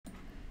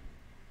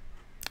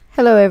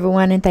Hello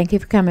everyone, and thank you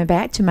for coming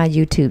back to my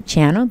YouTube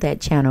channel. That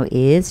channel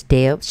is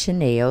Deb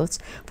Chanel's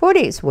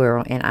 40s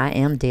World, and I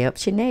am Deb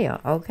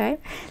Chanel. Okay,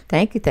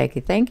 thank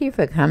you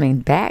for coming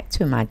back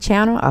to my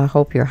channel. I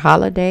hope your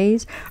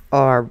holidays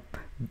are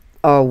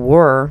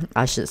were,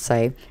 I should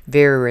say,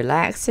 very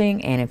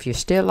relaxing, and if you're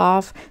still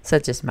off,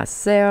 such as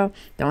myself,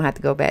 don't have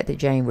to go back to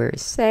January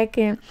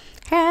 2nd.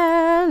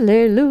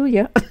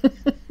 Hallelujah.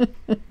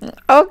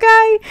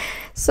 Okay,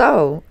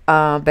 so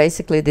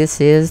basically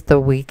this is the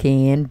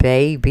weekend,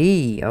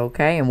 baby.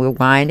 Okay, and we're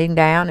winding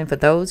down, and for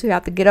those who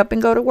have to get up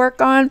and go to work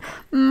on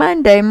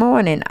Monday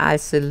morning, I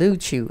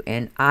salute you,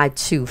 and I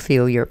too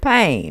feel your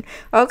pain.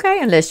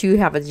 Okay, unless you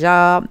have a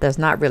job that's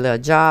not really a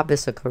job,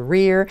 it's a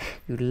career,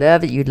 you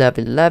love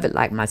it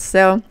like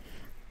myself.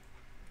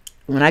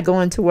 When I go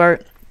into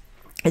work,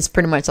 it's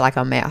pretty much like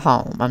I'm at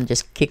home. I'm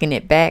just kicking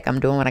it back. I'm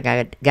doing what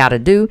I gotta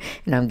do,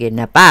 and I'm getting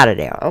up out of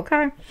there.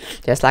 Okay,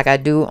 just like I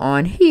do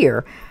on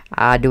here.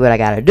 I do what I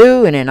gotta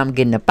do, and then I'm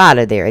getting up out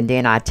of there. And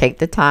then I take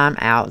the time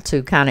out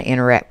to kind of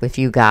interact with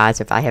you guys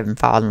if I haven't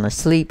fallen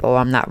asleep or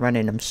I'm not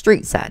running them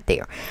streets out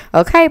there.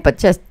 Okay, but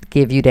just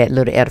give you that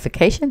little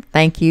edification.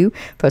 Thank you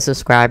for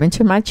subscribing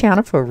to my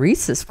channel, for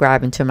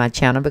resubscribing to my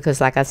channel, because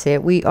like I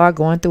said, we are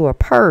going through a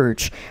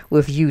purge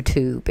with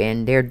YouTube,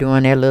 and they're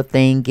doing their little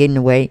thing, getting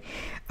away,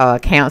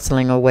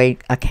 counseling away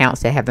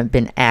accounts that haven't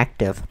been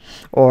active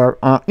or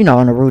you know,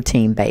 on a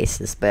routine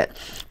basis. But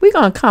we're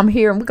gonna come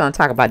here and we're gonna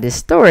talk about this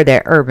story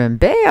that Urban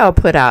Belle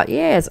put out.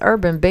 Yes,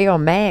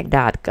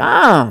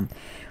 urbanbellemag.com.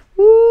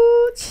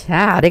 Ooh,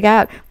 child, they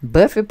got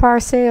Buffy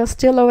Purselle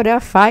still over there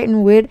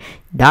fighting with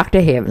Dr.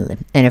 Heavenly.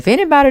 And if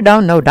anybody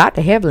don't know,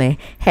 Dr. Heavenly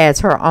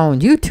has her own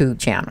YouTube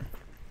channel,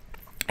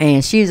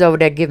 and she's over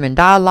there giving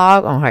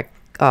dialogue on her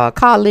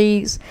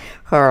colleagues,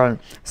 her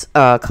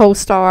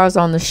co-stars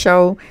on the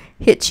show,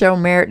 hit show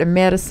Married to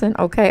Medicine.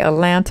 Okay,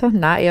 Atlanta,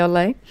 not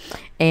LA.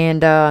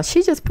 And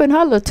she just putting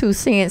her little 2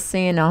 cents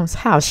in on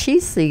how she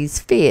sees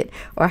fit,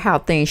 or how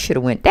things should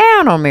have went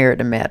down on Married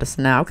to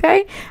Medicine. Now,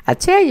 okay, I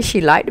tell you,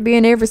 she like to be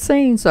in every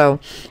scene.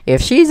 So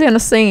if she's in a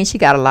scene, she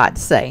got a lot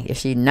to say. If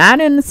she's not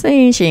in the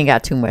scene, she ain't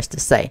got too much to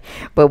say.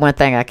 But one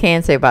thing I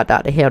can say about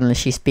Dr. Heavenly,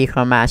 she speak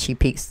her mind, she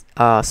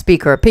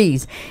speak her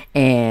piece,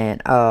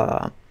 and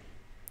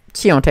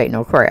she don't take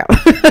no crap.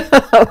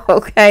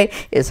 Okay,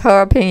 it's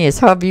her opinion, it's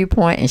her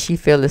viewpoint, and she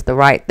feels it's the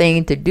right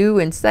thing to do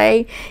and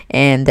say,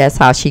 and that's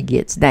how she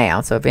gets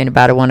down. So if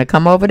anybody want to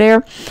come over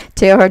there,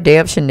 tell her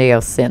Deb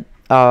Chanel sent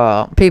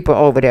people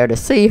over there to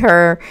see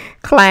her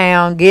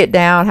clown, get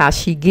down how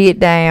she get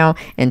down,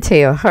 and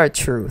tell her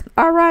truth.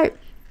 All right.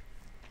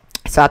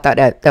 So I thought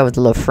that was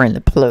a little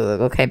friendly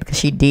plug, okay, because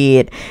she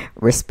did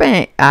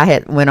respect. I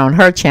had went on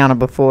her channel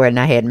before, and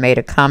I had made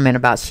a comment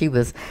about she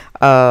was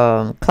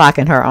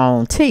clocking her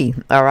own tea,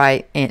 all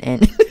right,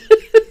 and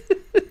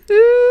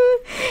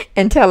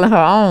and telling her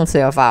own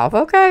self off,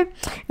 okay.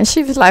 And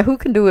she was like, who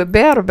can do it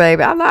better,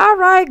 baby? I'm like, all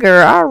right,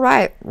 girl, all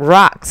right,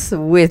 rocks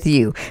with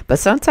you. But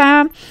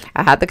sometimes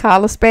I have to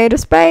call a spade,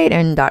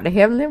 and Dr.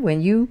 Heavenly,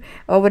 when you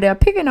over there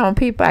picking on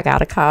people, I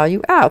gotta call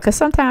you out, because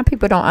sometimes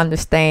people don't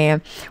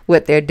understand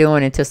what they're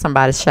doing until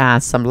somebody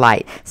shines some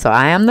light. So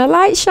I am the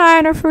light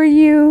shiner for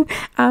you.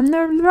 I'm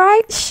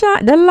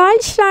the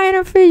light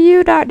shiner for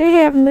you, Dr.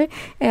 Heavenly.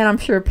 And I'm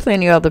sure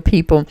plenty of other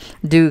people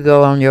do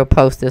go on your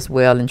post as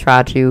well and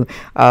try to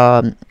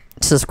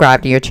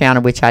subscribe to your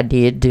channel, which I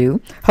did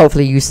do.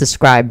 Hopefully you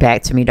subscribe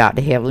back to me,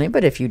 Dr. Heavenly.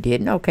 But if you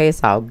didn't, okay,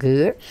 it's all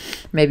good.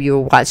 Maybe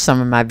you'll watch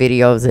some of my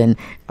videos, and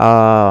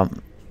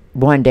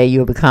one day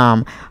you'll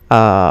become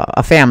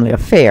a family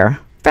affair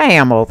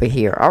fam over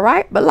here. All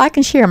right, but like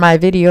and share my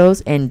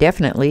videos, and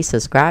definitely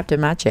subscribe to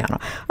my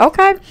channel.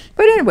 Okay,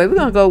 but anyway, we're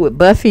gonna go with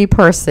Buffy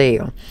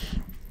Purselle.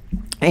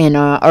 And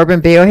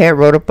Urban Belle had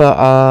wrote up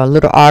a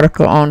little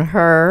article on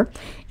her,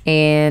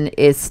 and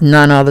it's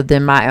none other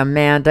than my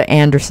Amanda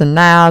Anderson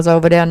Niles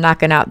over there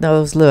knocking out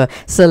those little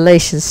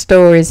salacious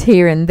stories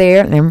here and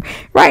there. And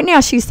right now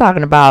she's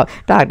talking about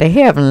Dr.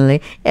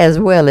 Heavenly as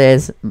well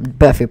as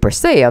Buffy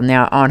Purselle.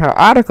 Now on her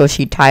article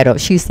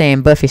she's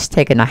saying Buffy's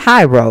taking a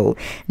high road.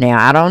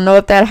 Now I don't know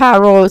if that high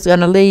road is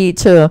going to lead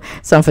to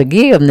some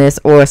forgiveness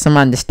or some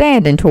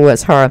understanding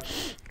towards her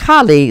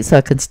colleagues,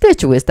 her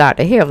constituents,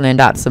 Dr. Heavenly and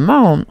Dr.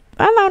 Simone.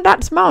 I know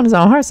Dr. Simone is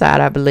on her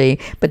side, I believe,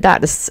 but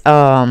Dr.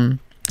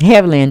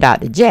 Heavenly and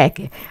Dr.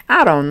 Jackie,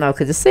 I don't know,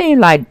 because it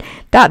seemed like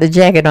Dr.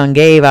 Jackie done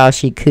gave all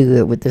she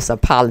could with this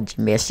apology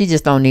mess. She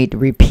just don't need to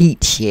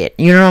repeat shit.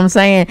 You know what I'm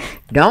saying?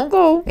 Don't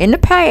go in the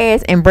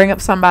past and bring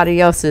up somebody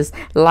else's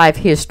life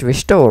history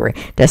story.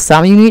 That's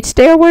something you need to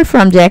stay away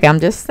from, Jackie. I'm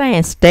just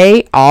saying,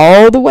 stay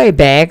all the way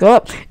back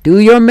up. Do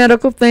your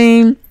medical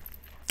thing.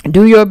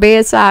 Do your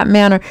bedside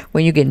manner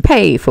when you're getting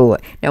paid for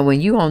it. Now,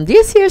 when you on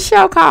this here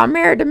show called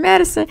Married to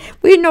Medicine,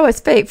 we know it's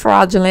fake,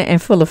 fraudulent,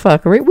 and full of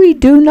fuckery. We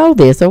do know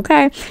this,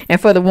 okay? And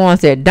for the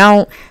ones that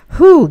don't,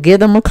 give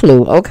them a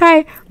clue,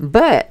 okay?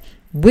 But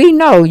we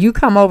know you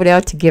come over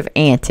there to give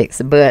antics,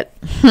 but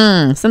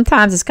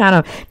sometimes it's kind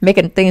of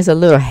making things a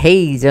little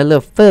hazy, a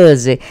little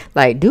fuzzy.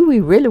 Like, do we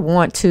really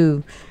want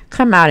to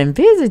come out and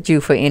visit you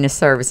for any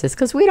services,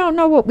 because we don't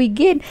know what we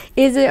get.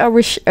 Is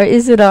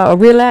it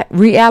a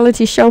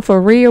reality show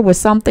for real, where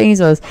some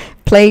things are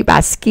played by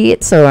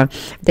skits, or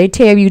they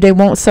tell you they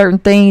want certain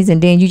things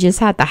and then you just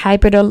have to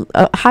hype it up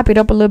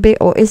a little bit?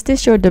 Or is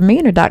this your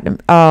demeanor, Dr.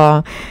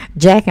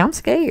 Jackie? I'm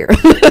scared.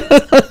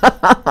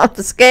 I'm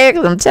scared,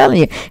 because I'm telling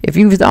you, if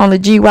you was the only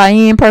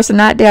GYN person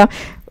out there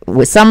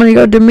with some of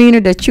your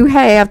demeanor that you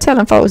have,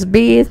 telling folks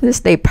business,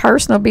 they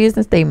personal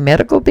business, they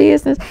medical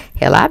business,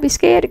 hell, I'd be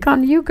scared to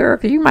come to you, girl,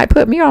 because you might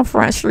put me on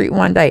Front Street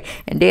one day,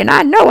 and then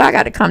I know I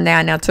got to come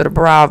down now to the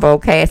Bravo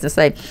cast and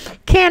say,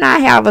 can I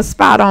have a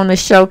spot on the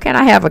show? Can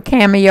I have a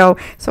cameo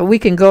so we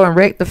can go and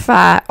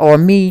rectify, or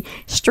me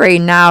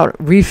straighten out,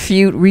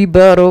 refute,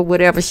 rebuttal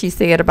whatever she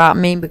said about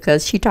me,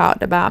 because she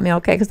talked about me,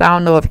 okay? Because I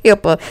don't know if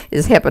HIPAA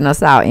is helping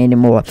us out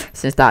anymore,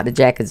 since Dr.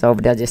 Jackie's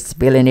over there just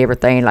spilling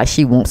everything like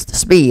she wants to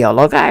spill,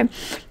 okay?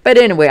 But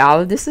anyway, all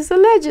of this is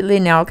allegedly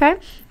now, okay?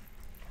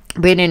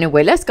 But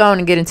anyway, let's go on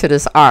and get into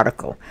this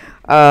article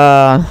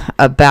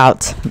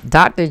about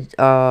Dr.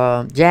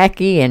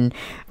 Jackie and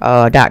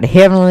Dr.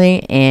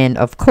 Heavenly, and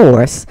of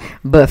course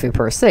Buffy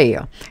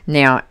Purselle.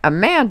 Now,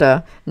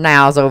 Amanda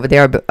Niles over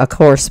there, a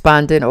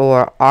correspondent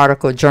or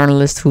article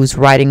journalist who's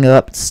writing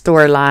up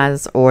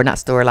storylines, or not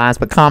storylines,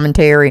 but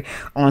commentary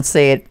on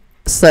said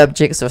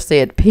subjects or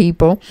said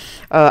people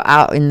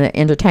out in the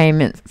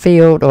entertainment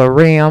field or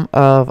realm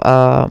of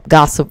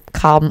gossip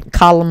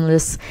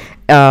columnist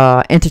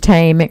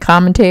entertainment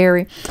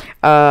commentary.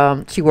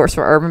 She works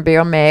for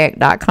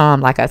urbanbellmag.com,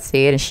 like I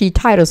said, and she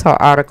titles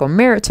her article,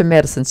 Married to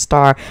Medicine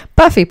star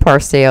Buffy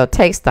Purselle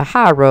takes the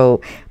high road,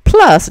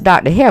 plus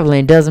Dr.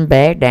 Heavenly doesn't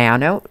back down.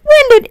 Now,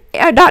 when did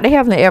Dr.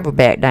 Heavenly ever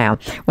back down?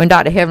 When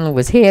Dr. Heavenly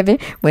was heavy,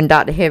 when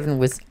Dr. Heavenly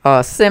was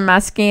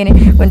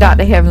semi-skinny, when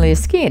Dr. Heavenly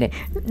is skinny.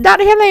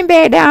 Dr. Heavenly ain't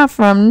back down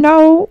from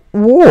no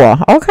war,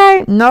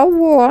 okay? No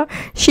war.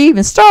 She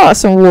even starts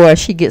some war if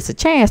she gets a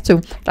chance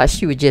to, like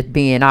she was just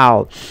being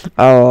all,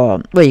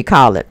 what do you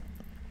call it?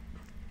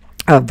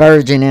 A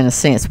virgin, in a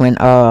sense, when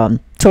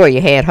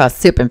Toya had her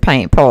sipping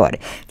paint party,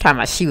 talking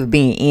about she was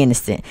being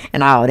innocent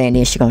and all that, and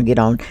then she gonna get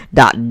on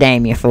Dr.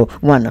 Damien for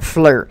wanting to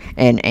flirt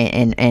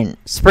and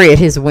spread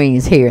his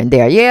wings here and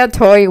there. Yeah,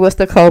 Toya was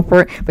the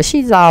culprit, but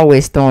she's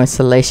always throwing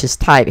salacious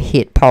type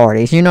hit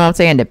parties, you know what I'm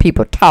saying, that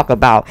people talk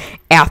about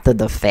after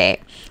the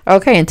fact.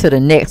 Okay, until the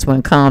next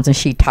one comes and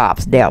she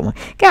tops that one.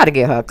 Gotta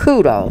give her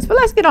kudos. But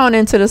let's get on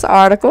into this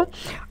article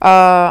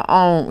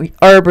on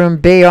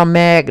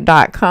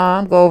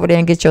urbanbellmag.com. Go over there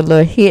and get your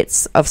little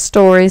hits of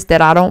stories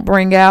that I don't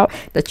bring out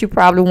that you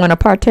probably want to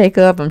partake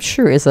of. I'm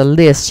sure it's a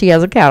list. She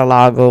has a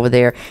catalog over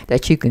there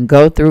that you can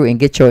go through and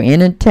get your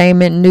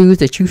entertainment news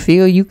that you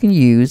feel you can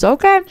use.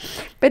 Okay,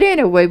 but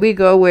anyway, we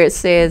go where it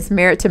says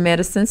Married to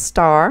Medicine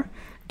star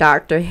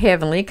Dr.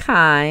 Heavenly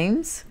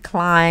Kimes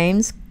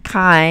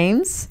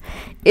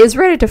is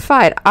ready to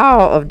fight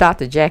all of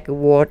Dr. Jackie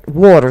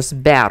Waters'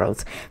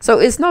 battles. So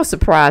it's no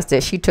surprise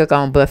that she took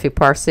on Buffy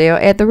Purselle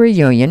at the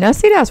reunion. Now,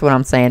 see, that's what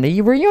I'm saying.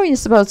 The reunion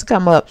is supposed to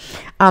come up,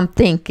 I'm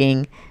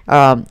thinking,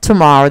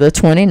 tomorrow, the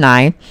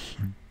 29th.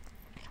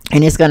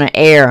 And it's going to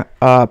air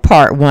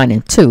part 1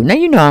 and 2. Now,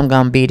 you know I'm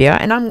going to be there.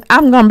 And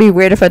I'm going to be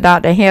ready for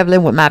Dr. Heavenly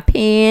with my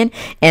pen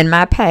and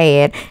my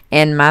pad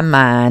and my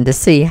mind to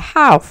see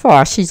how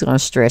far she's going to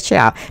stretch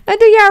out. Now,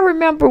 do y'all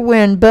remember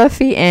when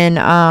Buffy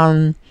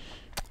and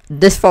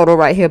this photo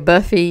right here,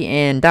 Buffy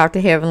and Dr.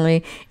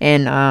 Heavenly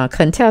and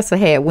Contessa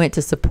had went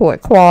to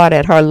support Quad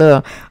at her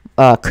little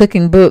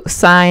cooking book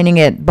signing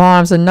at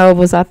Barnes and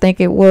Nobles, I think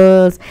it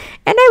was.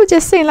 And they were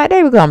just seeming like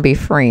they were going to be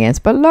friends.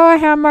 But Lord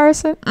have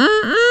mercy.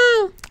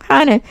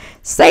 Honey,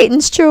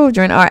 Satan's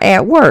children are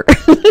at work.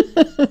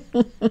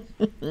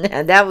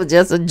 Now, that was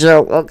just a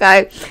joke,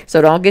 okay?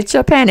 So don't get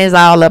your panties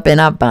all up in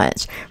a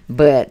bunch.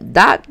 But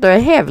Dr.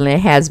 Heavenly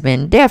has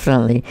been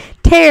definitely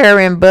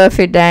tearing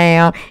Buffy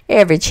down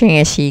every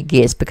chance she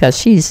gets, because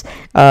she's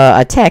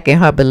attacking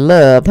her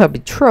beloved, her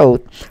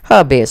betrothed,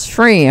 her best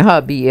friend,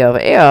 her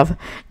BFF,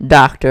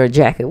 Dr.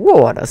 Jackie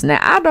Waters. Now,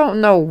 I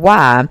don't know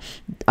why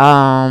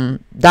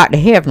Dr.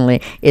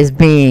 Heavenly is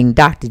being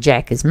Dr.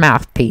 Jackie's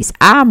mouthpiece.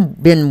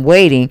 I've been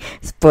waiting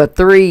for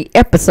 3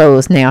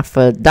 episodes now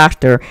for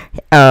Dr.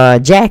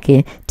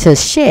 Jackie to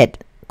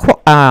shut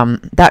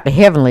Dr.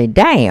 Heavenly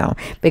down,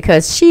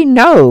 because she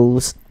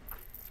knows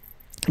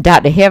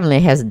Dr. Heavenly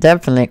has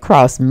definitely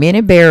crossed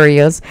many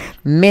barriers,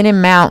 many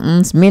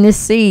mountains, many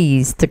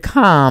seas to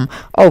come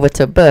over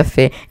to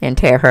Buffy and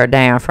tear her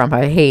down from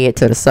her head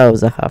to the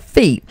soles of her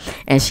feet.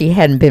 And she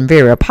hadn't been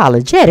very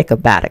apologetic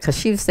about it, because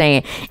she was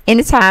saying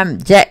anytime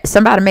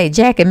somebody made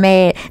Jackie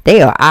mad,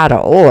 they are out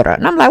of order.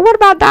 And I'm like, what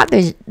about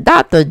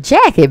Dr.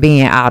 Jackie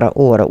being out of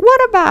order?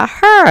 What about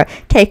her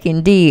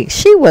taking digs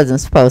she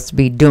wasn't supposed to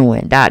be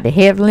doing? Dr.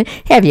 Heavenly,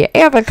 have you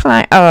ever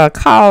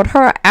called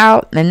her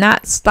out and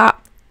not stopped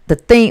to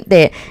think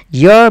that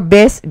your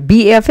best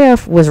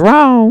BFF was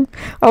wrong?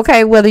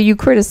 Okay, whether you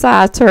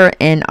criticized her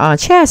and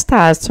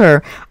chastised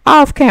her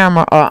off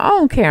camera or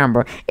on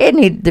camera, it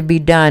needed to be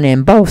done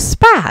in both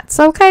spots,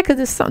 okay? Because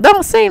it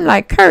don't seem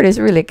like Curtis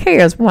really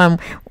cares one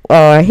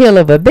hill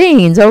of a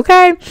beans,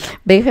 okay?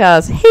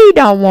 Because he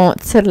don't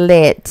want to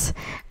let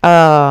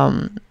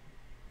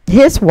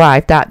his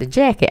wife, Dr.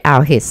 Jackie,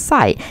 out his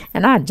sight.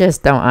 And I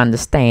just don't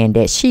understand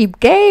that. She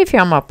gave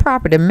him a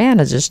property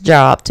manager's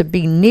job to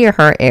be near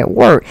her at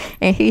work,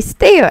 and he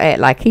still act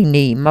like he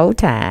need more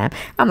time.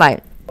 I'm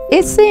like,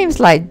 it seems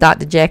like,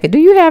 Dr. Jackie, do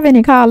you have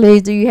any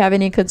colleagues? Do you have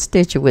any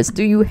constituents?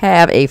 Do you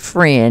have a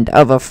friend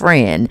of a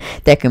friend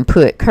that can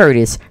put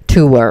Curtis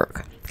to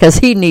work? Because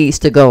he needs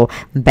to go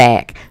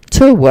back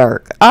to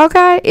work,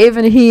 okay?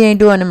 Even if he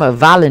ain't doing him a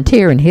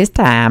volunteering his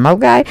time,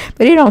 okay?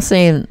 But he don't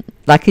seem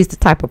like he's the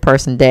type of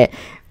person that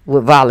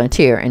would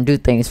volunteer and do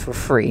things for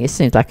free. It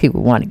seems like he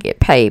would want to get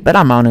paid. But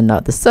I'm on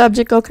another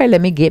subject, okay?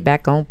 Let me get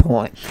back on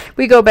point.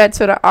 We go back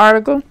to the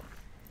article.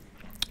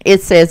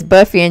 It says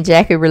Buffy and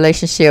Jackie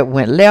relationship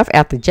went left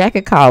after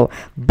Jackie called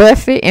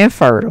Buffy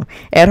infertile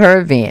at her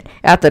event.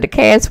 After the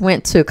cast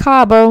went to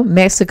Cabo,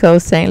 Mexico,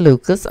 St.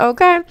 Lucas,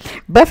 okay?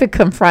 Buffy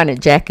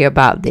confronted Jackie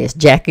about this.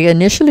 Jackie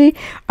initially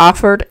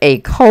offered a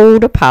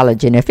cold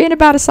apology. And if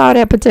anybody saw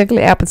that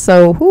particular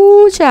episode,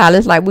 whoo, child,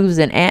 it's like we was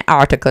in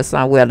Antarctica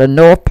somewhere, the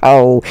North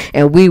Pole,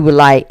 and we were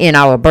like in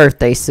our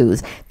birthday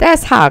suits.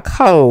 That's how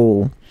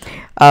cold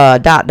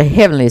Dr.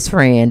 Heavenly's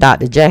friend,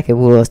 Dr. Jackie,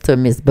 was to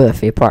Miss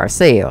Buffy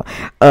Purselle,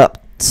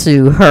 up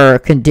to her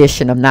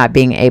condition of not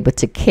being able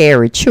to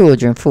carry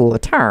children full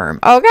term.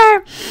 Okay?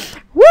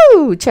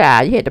 Woo,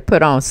 child, you had to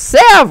put on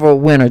several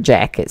winter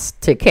jackets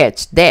to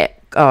catch that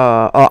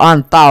or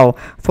unthaw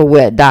for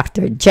what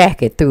Dr.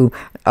 Jackie threw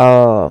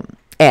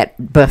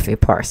at Buffy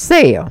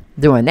Purselle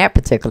during that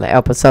particular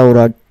episode,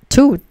 or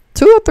two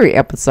or three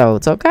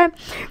episodes, okay?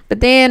 But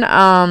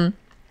then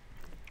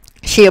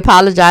she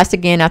apologized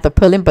again after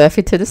pulling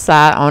Buffy to the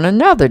side on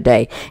another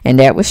day. And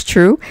that was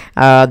true.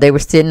 They were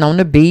sitting on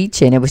the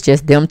beach, and it was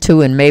just them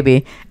two and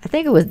maybe, I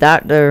think it was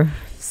Dr.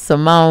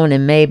 Simone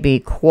and maybe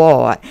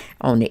Quad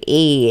on the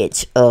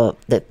edge of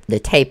the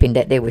taping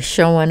that they were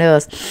showing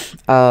us,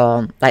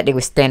 like they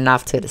were standing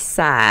off to the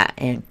side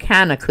and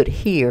kind of could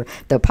hear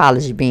the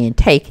apology being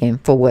taken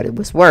for what it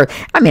was worth.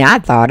 I mean, I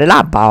bought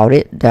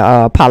it,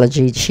 the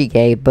apology she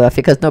gave Buffy,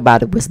 because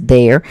nobody was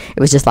there.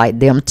 It was just like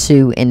them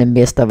two in the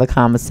midst of a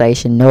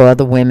conversation, no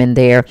other women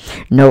there,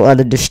 no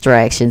other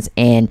distractions,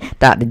 and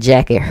Dr.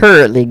 Jackie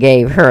hurriedly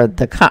gave her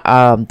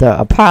the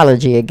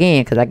apology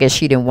again, because I guess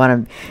she didn't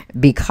want to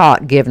be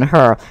caught giving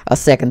her a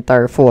second,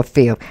 third, fourth,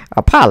 fifth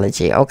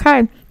apology,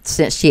 okay?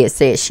 Since she had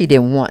said she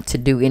didn't want to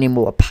do any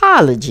more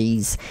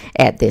apologies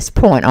at this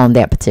point on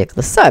that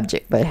particular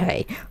subject. But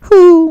hey,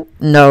 who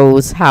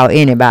knows how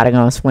anybody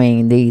gonna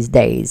swing these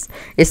days?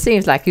 It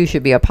seems like you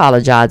should be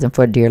apologizing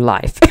for dear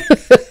life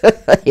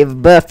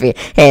if Buffy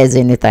has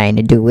anything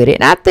to do with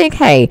it. And I think,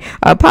 hey,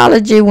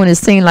 apology when it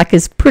seems like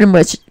it's pretty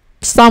much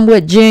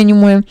somewhat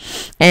genuine,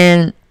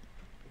 and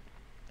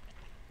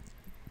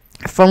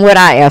from what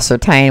I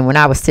ascertained when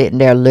I was sitting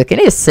there looking,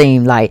 it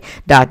seemed like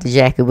Dr.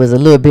 Jackie was a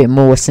little bit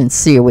more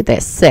sincere with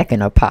that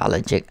second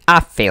apology.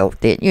 I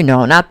felt it,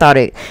 and I thought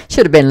it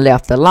should have been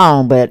left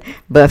alone. But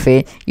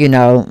Buffy,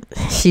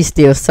 she's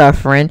still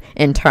suffering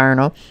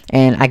internal,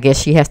 and I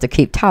guess she has to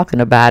keep talking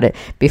about it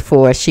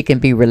before she can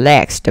be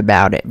relaxed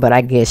about it. But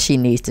I guess she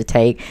needs to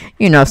take,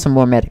 some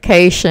more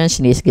medication.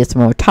 She needs to get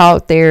some more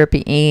talk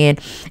therapy in,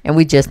 and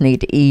we just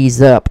need to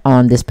ease up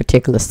on this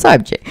particular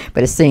subject.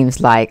 But it seems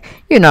like,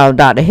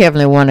 Dr. Heavenly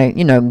want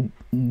to,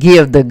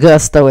 give the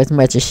gusto as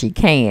much as she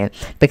can,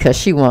 because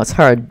she wants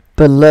her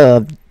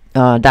beloved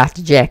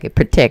Dr. Jackie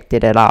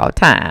protected at all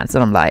times.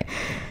 And I'm like,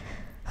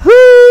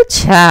 whoo,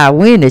 child,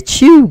 when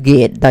did you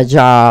get the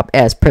job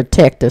as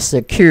protective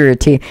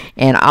security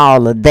and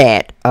all of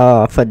that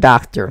for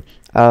Dr.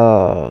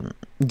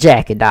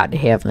 Jackie, Dr.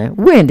 Heavenly?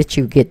 When did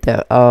you get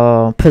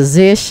the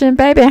position,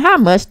 baby? How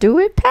much do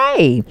it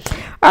pay?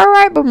 All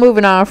right, but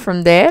moving on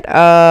from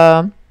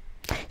that,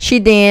 she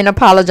then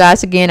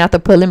apologized again after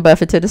pulling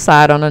Buffy to the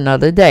side on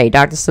another day.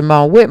 Dr.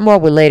 Simone Whitmore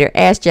would later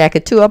ask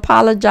Jackie to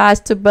apologize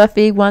to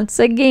Buffy once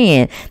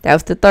again. That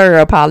was the third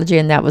apology,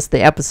 and that was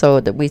the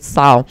episode that we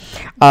saw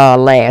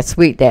last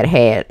week that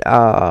had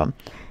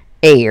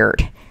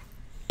aired.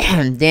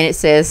 Then it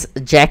says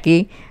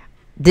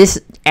this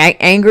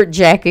angered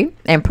Jackie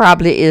and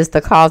probably is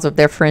the cause of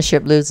their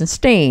friendship losing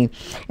steam.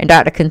 And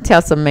Dr.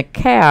 Contessa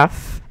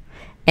McCaff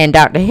and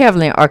Dr.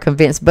 Heavenly are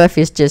convinced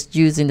Buffy is just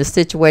using the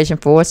situation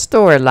for a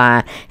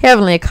storyline.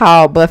 Heavenly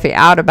called Buffy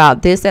out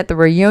about this at the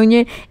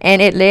reunion,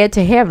 and it led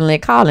to Heavenly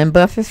calling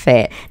Buffy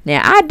fat.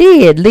 Now, I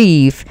did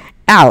leave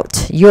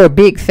out your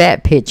big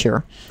fat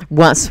picture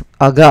once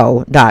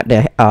ago,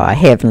 Dr.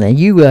 Heavenly.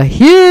 You were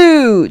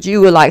huge.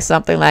 You were like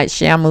something like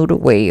Shamu the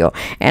whale.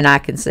 And I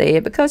can say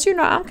it because,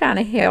 I'm kind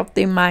of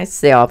healthy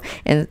myself.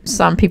 And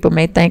some people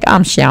may think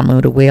I'm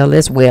Shamu the whale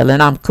as well.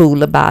 And I'm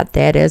cool about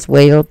that as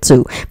well,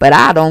 too. But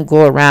I don't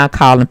go around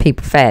calling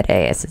people fat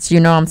asses. You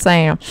know what I'm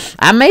saying?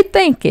 I may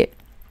think it.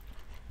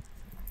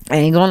 I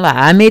ain't gonna lie,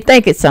 I may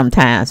think it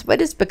sometimes,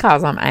 but it's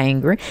because I'm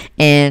angry.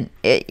 And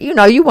you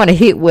know, you want to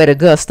hit where the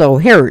gusto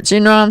hurts, you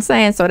know what I'm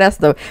saying? So that's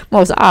the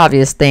most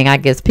obvious thing I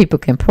guess people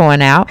can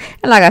point out.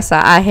 And like I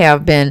said, I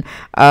have been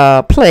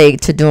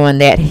plagued to doing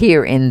that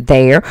here and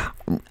there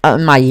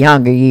in my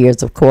younger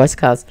years, of course,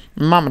 because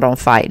mama don't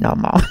fight no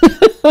more.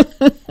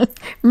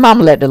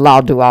 Mama let the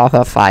law do all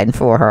her fighting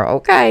for her,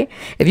 okay?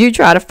 If you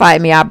try to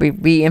fight me, I'll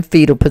be in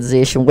fetal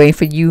position, waiting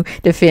for you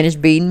to finish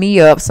beating me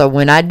up. So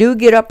when I do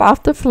get up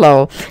off the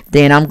floor,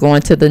 then I'm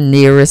going to the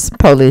nearest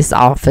police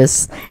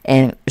office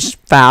and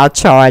file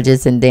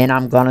charges, and then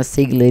I'm going to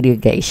seek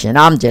litigation.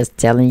 I'm just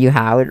telling you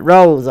how it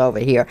rolls over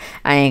here.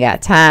 I ain't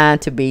got time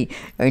to be,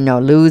 you know,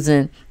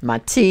 losing my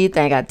teeth.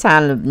 I ain't got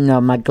time to, you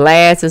know, my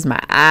glasses,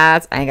 my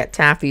eyes. I ain't got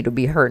time for you to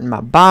be hurting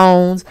my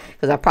bones,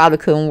 because I probably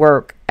couldn't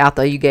work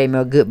after you gave me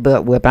a good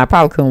butt whip. I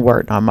probably couldn't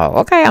work no more.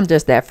 Okay, I'm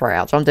just that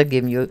fragile. So I'm just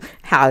giving you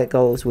how it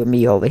goes with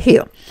me over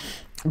here.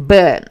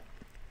 But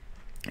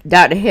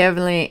Dr.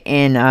 Heavenly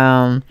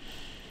and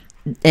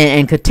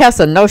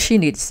Contessa know she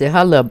needs to sit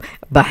her little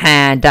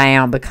behind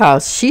down,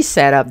 because she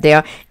sat up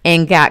there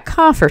and got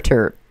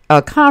comfort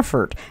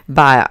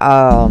by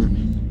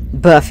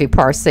Buffy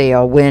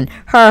Purselle when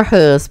her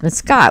husband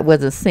Scott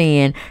wasn't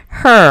seeing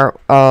her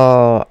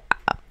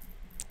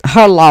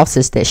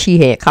losses that she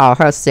had called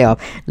herself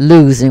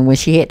losing when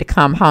she had to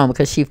come home,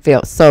 because she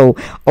felt so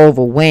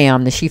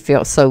overwhelmed and she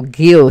felt so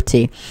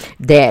guilty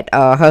that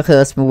her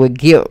husband would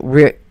guilt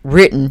rid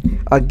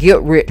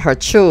her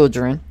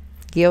children.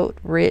 He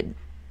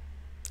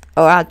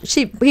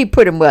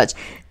pretty much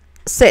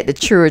set the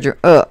children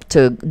up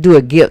to do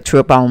a guilt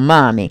trip on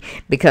mommy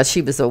because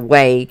she was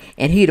away,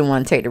 and he didn't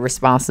want to take the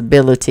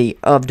responsibility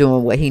of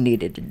doing what he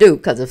needed to do.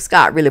 Because if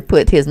Scott really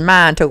put his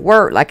mind to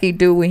work like he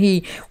do when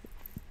he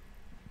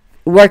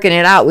working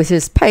it out with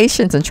his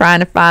patients and trying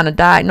to find a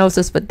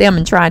diagnosis for them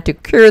and trying to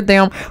cure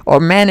them or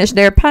manage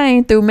their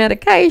pain through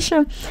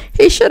medication,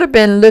 he should have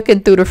been looking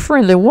through the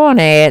friendly want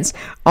ads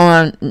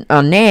on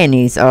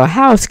nannies or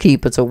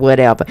housekeepers or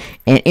whatever,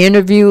 and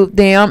interviewed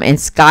them and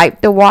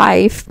Skyped the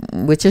wife,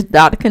 which is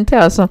Dr.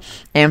 Contessa,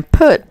 and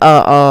put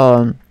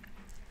a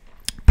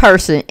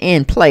person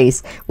in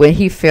place when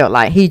he felt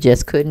like he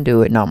just couldn't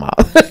do it no more.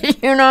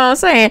 You know what I'm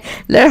saying?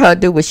 Let her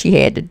do what she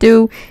had to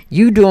do.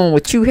 You doing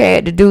what you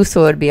had to do,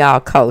 so it'd be all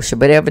kosher.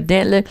 But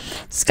evidently,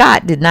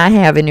 Scott did not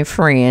have any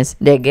friends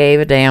that gave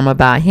a damn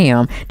about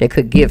him, that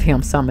could give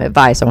him some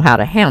advice on how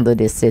to handle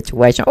this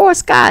situation. Or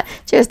Scott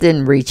just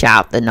didn't reach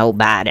out to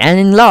nobody.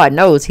 And Lord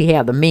knows he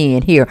had the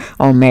men here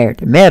on Married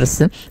to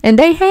Medicine, and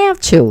they have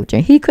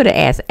children. He could have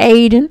asked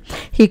Aiden.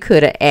 He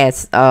could have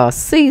asked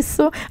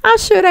Cecil. I'm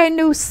sure they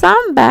knew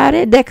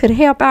somebody that could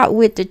help out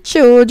with the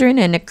children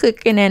and the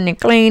cooking and the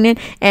cleaning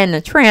and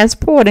the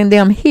transporting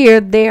them here,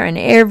 there, and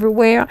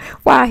everywhere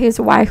while his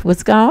wife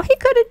was gone. He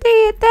could have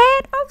did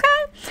that,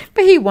 okay?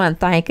 But he wasn't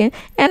thinking.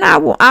 And I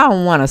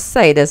don't want to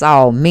say that's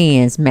all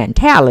men's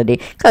mentality,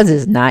 because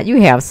it's not.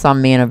 You have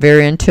some men are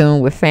very in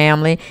tune with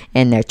family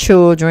and their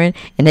children,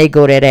 and they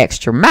go that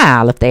extra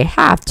mile if they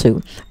have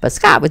to. But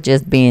Scott was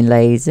just being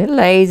lazy,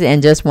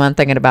 and just wasn't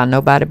thinking about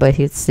nobody but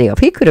himself.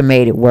 He could have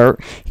made it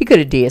work. He could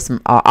have did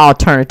some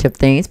alternative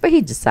things, but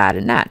he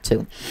decided not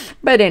to.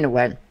 But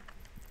anyway,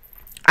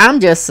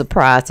 I'm just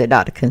surprised that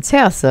Dr.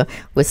 Contessa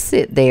would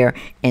sit there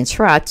and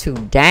try to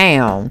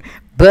down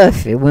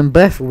Buffy when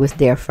Buffy was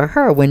there for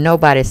her, when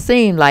nobody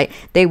seemed like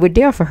they were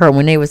there for her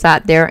when they was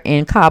out there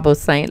in Cabo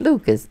St.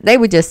 Lucas. They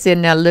were just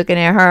sitting there looking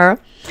at her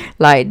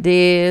like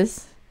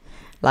this,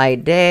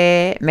 like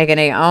that, making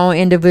their own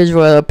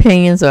individual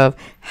opinions of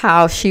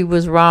how she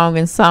was wrong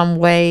in some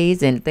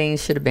ways and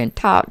things should have been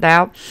talked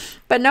out.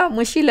 But no,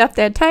 when she left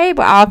that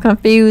table all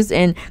confused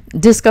and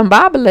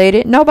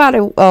discombobulated, nobody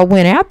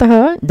went after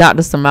her.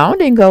 Dr. Simone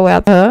didn't go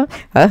after her.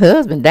 Her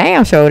husband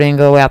damn sure didn't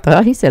go after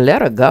her. He said,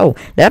 let her go.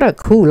 Let her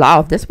cool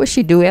off. That's what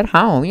she do at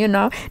home, you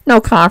know. No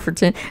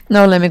comforting.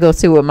 No, let me go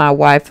see what my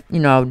wife,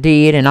 you know,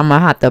 did, and I'm going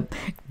to have to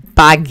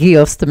buy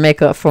gifts to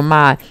make up for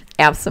my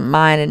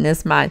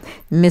absent-mindedness, my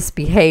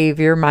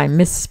misbehavior, my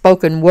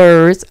misspoken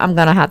words. I'm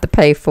gonna have to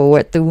pay for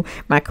it through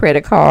my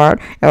credit card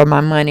or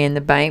my money in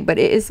the bank, but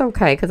it's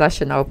okay, because I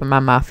shouldn't open my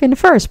mouth in the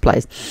first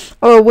place.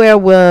 Or where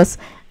was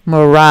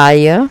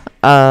Mariah?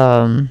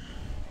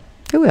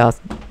 Who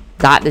else?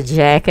 Dr.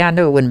 Jackie. I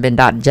knew it wouldn't have been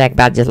Dr. Jackie,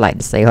 but I just like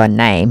to say her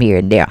name here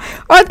and there.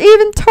 Or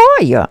even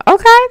Toya,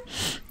 okay?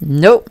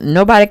 Nope,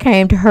 nobody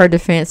came to her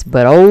defense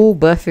but old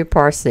Buffy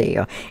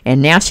Purselle.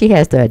 And now she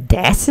has the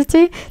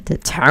audacity to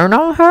turn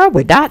on her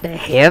with Dr.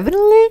 Heavenly.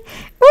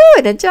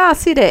 Ooh, did y'all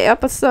see that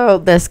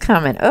episode that's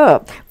coming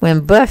up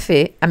when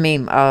Buffy,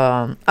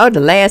 the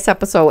last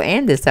episode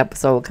and this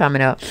episode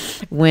coming up,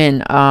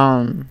 when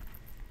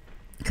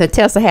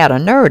Contessa had a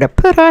nerve to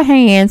put her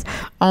hands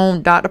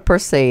on Buffy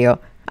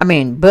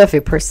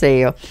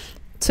Purselle,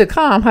 to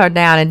calm her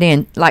down, and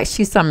then like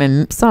she's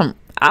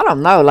I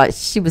don't know, like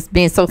she was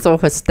being so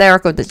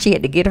hysterical that she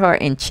had to get her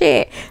in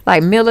check,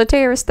 like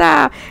military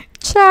style.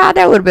 Child,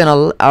 that would have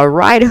been a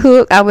right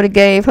hook. I would have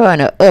gave her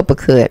an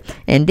uppercut,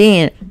 and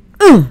then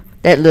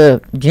that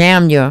little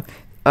jam your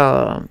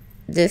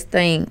this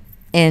thing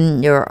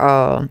in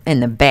your in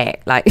the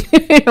back, like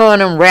on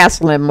them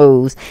wrestling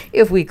moves.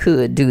 If we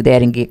could do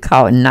that and get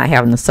caught and not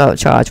have an assault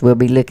charge, we'll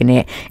be looking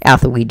at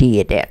after we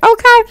did that.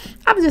 Okay,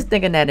 I was just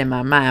thinking that in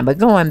my mind. But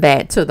going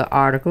back to the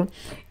article,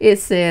 it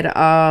said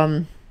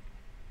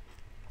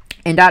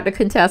and Dr.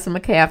 Contessa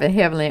McCaff and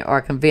Heavenly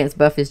are convinced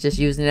Buffy is just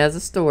using it as a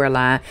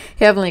storyline.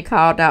 Heavenly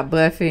called out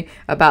Buffy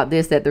about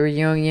this at the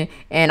reunion,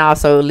 and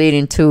also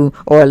alluding to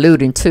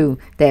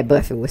that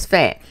Buffy was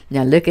fat.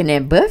 Now, looking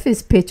at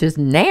Buffy's pictures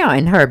now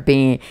and her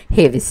being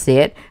heavy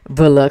set,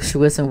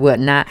 voluptuous and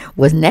whatnot,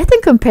 was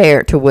nothing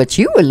compared to what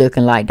you were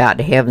looking like,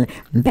 Dr. Heavenly,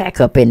 back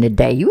up in the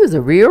day. You was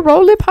a real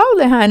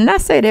roly-poly, honey. And I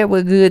say that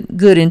with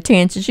good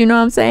intentions, you know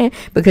what I'm saying?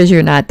 Because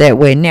you're not that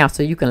way now,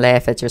 so you can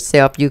laugh at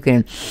yourself. You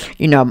can,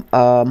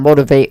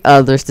 motivate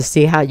others to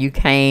see how you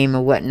came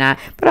and whatnot.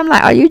 But I'm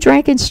like, are you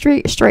drinking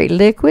straight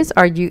liquids?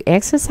 Are you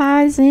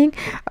exercising,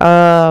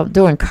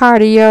 doing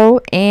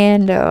cardio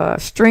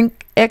and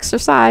strength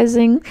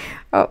exercising?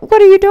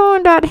 What are you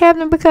doing, Dr.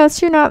 Heaven?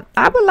 Because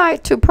I would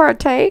like to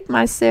partake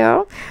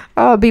myself,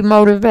 be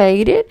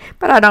motivated,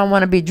 but I don't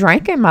want to be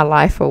drinking my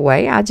life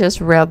away. I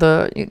just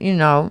rather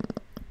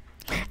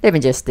let me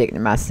just stick to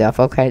myself,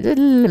 okay?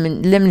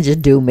 Let me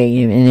just do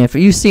me. And if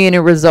you see any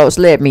results,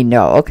 let me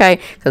know,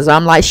 okay? Because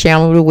I'm like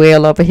Shaman the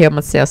Whale over here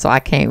myself, so I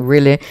can't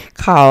really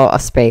call a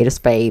spade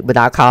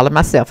without calling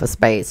myself a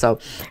spade. So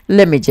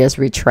let me just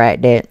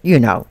retract that. You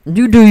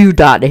do you,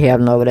 Dr.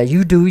 Heaven over there.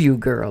 You do you,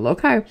 girl,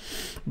 okay?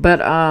 But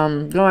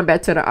going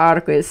back to the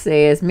article, it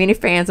says many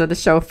fans of the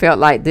show felt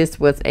like this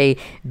was a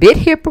bit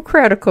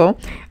hypocritical.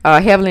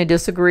 Heavenly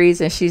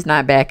disagrees, and she's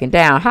not backing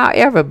down.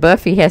 However,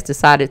 Buffy has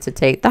decided to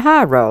take the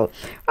high road.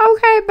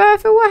 Okay,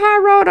 Buffy, what high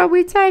road are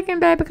we taking,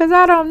 baby? Because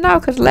I don't know.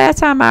 Because last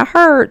time I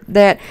heard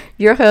that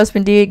your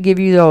husband did give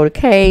you the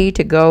okay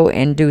to go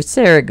and do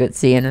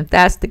surrogacy. And if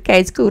that's the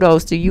case,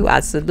 kudos to you.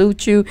 I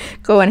salute you.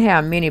 Go and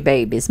have many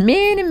babies.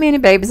 Many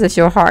babies as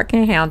your heart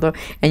can handle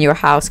and your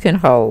house can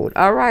hold.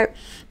 All right.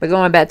 But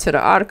going back to the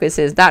article, it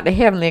says Dr.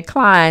 Heavenly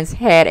Kleins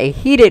had a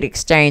heated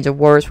exchange of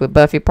words with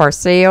Buffy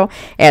Purselle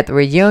at the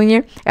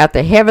reunion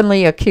after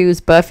Heavenly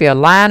accused Buffy of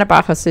lying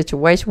about her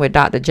situation with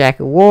Dr.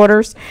 Jackie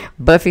Waters.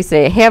 Buffy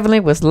said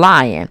Heavenly was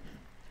lying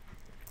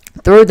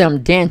through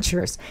them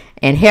dentures,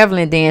 and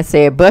Heavenly then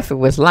said Buffy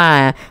was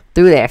lying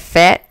through that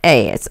fat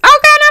ass.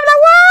 Okay, I'm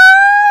like,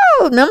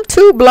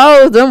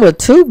 whoa, them were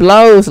two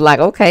blows. Like,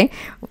 okay,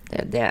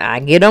 I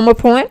get them a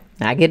point.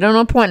 Now who's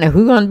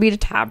going to be the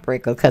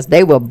tiebreaker, because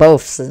they were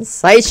both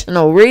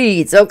sensational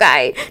reads,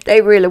 okay?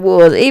 They really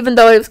was, even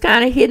though it was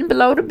kind of hidden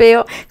below the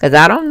belt, because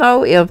I don't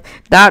know if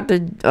Dr.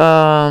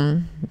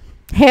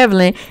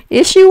 Heavenly,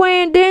 is she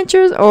wearing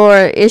dentures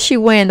or is she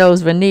wearing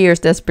those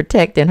veneers that's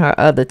protecting her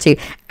other teeth?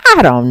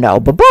 I don't know,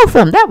 but both of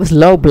them, that was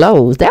low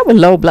blows. That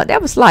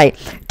was like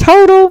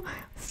total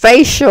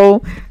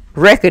facial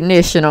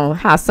recognition on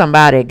how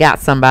somebody got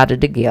somebody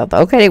together.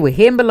 Okay, they were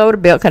hidden below the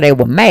belt because they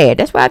were mad.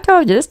 That's why I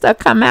told you this stuff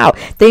come out.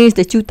 Things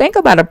that you think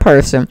about a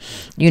person,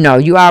 you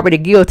already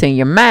guilty in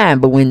your mind,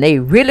 but when they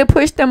really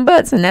push them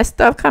butts and that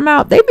stuff come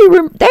out, they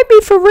be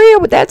for real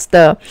with that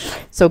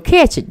stuff. So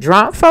catch it,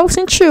 drunk folks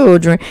and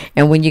children.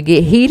 And when you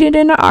get heated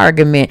in an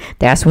argument,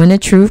 that's when the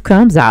truth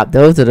comes out.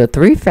 Those are the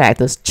three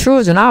factors.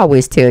 Children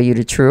always tell you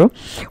the truth.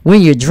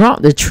 When you're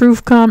drunk, the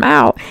truth come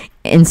out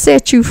and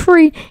set you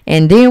free.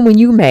 And then when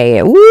you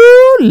mad,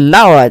 woo,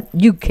 Lord,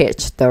 you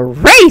catch the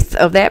wrath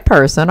of that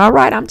person. All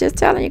right, I'm just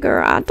telling you,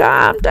 girl. I'm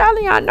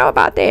telling you, I know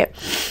about that.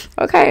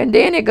 Okay, and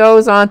then it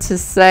goes on to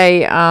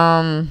say,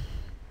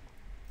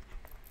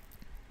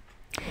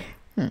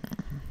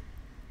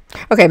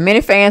 okay,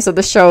 many fans of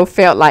the show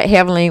felt like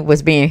Heavenly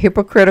was being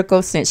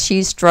hypocritical since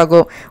she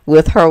struggled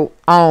with her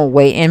own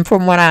weight. And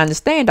from what I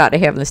understand, Dr.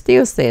 Heavenly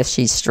still says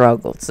she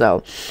struggled.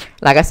 So,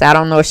 like I said, I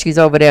don't know if she's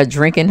over there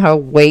drinking her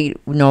weight,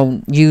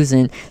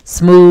 using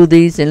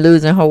smoothies and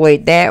losing her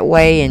weight that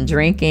way, and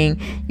drinking,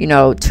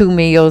 2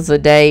 meals a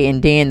day,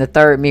 and then the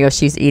third meal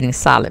she's eating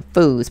solid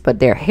foods, but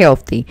they're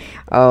healthy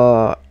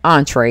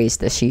entrees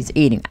that she's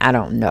eating. I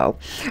don't know.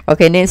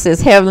 Okay, and then it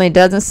says Heavenly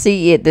doesn't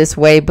see it this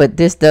way, but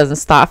this doesn't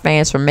stop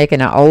fans from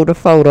making an older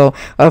photo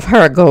of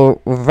her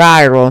go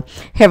viral.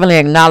 Heavenly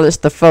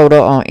acknowledged the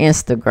photo on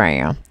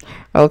Instagram.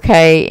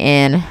 Okay,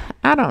 and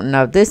I don't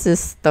know, this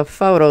is the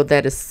photo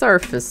that is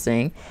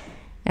surfacing,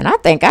 and I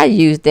think I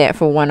used that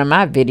for one of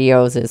my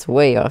videos as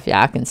well, if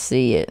y'all can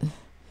see it.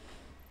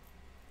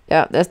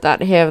 Yep, that's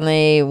Dr.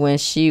 Heavenly when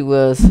she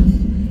was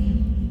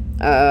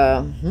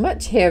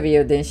much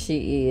heavier than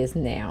she is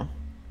now.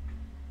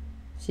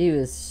 She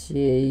was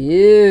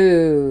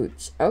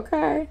huge.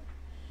 Okay,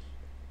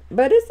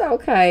 but it's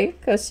okay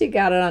because she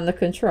got it under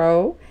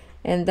control,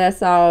 and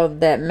that's all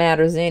that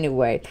matters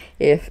anyway.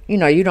 If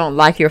you don't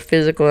like your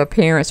physical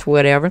appearance,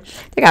 whatever,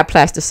 they got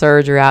plastic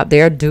surgery out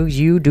there.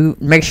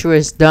 Make sure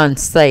it's done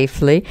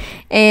safely.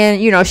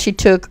 And she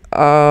took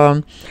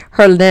her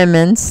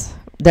lemons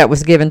that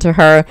was given to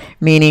her,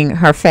 meaning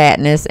her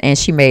fatness, and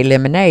she made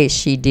lemonade.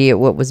 She did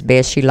what was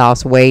best. She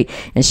lost weight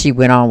and she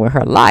went on with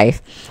her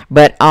life.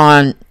 But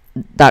on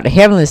Dr.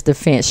 Heavenly's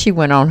defense, she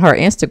went on her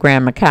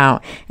Instagram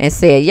account and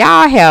said,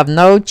 y'all have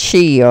no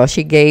chill.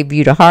 She gave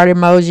you the heart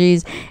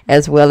emojis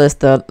as well as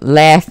the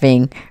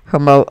laughing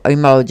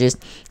emojis.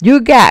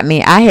 You got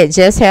me. I had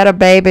just had a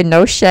baby,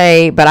 no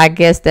shade, but I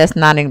guess that's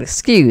not an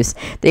excuse.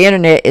 The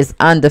internet is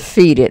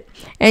undefeated.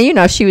 And, you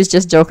know, she was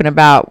just joking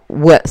about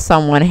what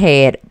someone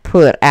had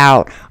put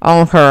out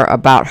on her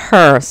about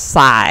her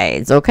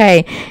sides,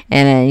 okay?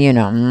 And then, you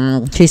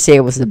know, she said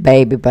it was the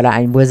baby, but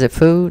was it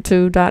food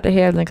too, Dr.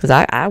 Heavenly? Because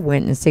I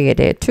went and said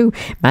that too.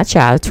 My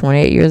child is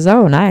 28 years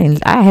old,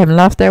 and I haven't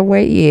lost that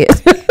weight yet.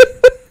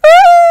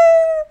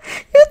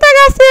 You think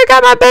I still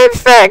got my baby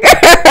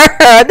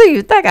fat? Do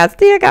you think I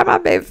still got my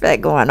baby fat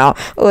going on?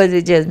 Or is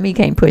it just me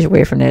can't push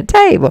away from that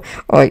table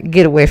or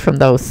get away from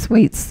those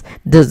sweets,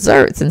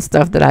 desserts and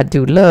stuff that I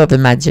do love,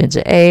 and my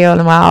ginger ale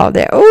and all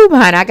that? Oh,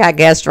 man, I got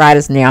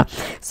gastritis now.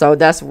 So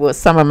that's what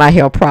some of my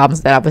health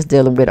problems that I was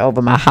dealing with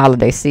over my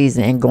holiday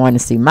season and going to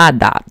see my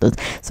doctors.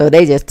 So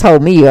they just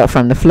told me up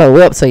from the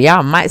floor up. So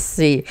y'all might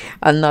see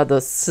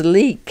another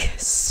sleek,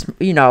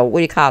 you know, what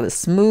do you call it,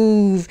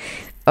 smooth,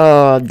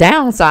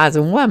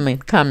 downsizing woman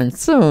coming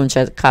soon.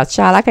 Cause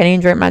child, I can't even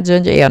drink my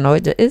ginger ale. No,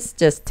 it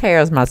just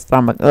tears my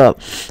stomach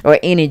up, or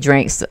any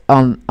drinks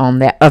on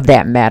that of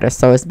that matter.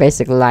 So it's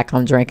basically like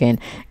I'm drinking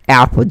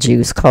apple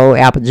juice, cold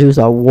apple juice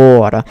or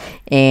water,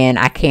 and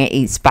I can't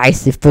eat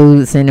spicy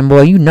foods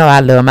anymore. You know I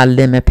love my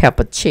lemon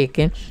pepper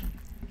chicken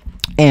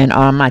and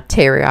my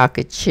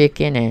teriyaki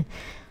chicken, and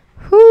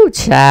whoo,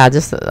 child,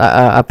 just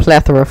a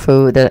plethora of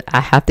food that I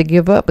have to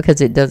give up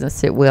because it doesn't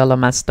sit well on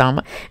my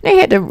stomach. They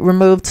had to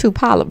remove 2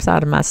 polyps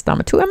out of my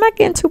stomach too. Am I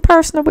getting too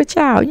personal with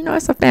y'all? You know,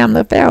 it's a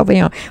family affair over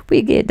here.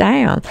 We get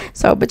down.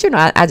 So, but you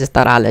know, I just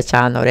thought I'd let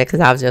y'all know that because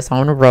I was just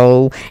on the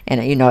road,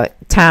 and you know,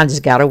 time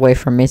just got away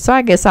from me. So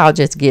I guess I'll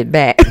just get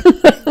back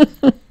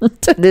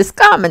to this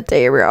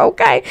commentary,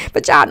 okay?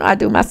 But y'all know I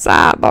do my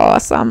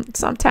sidebar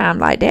sometime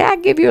like that. I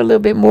give you a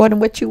little bit more than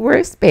what you were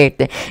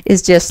expecting.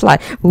 It's just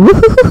like, woo.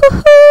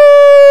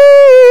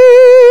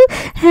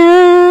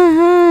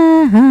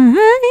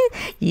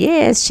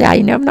 Yes, child,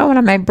 you never know when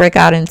I may break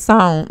out in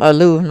song or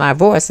lose my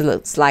voice. It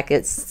looks like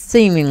it's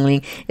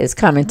seemingly is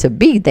coming to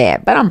be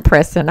that, but I'm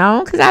pressing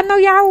on because I know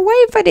y'all were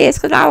waiting for this,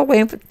 because I was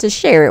waiting to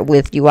share it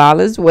with you all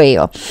as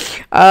well.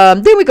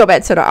 Then we go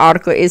back to the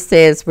article. It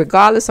says,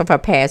 regardless of her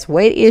past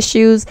weight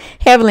issues,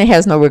 Heavenly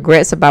has no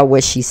regrets about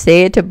what she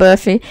said to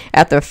Buffy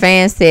after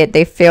fans said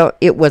they felt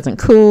it wasn't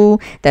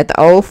cool that the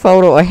old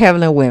photo of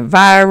Heavenly went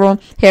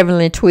viral.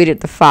 Heavenly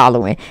tweeted the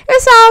following: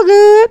 "It's all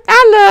good.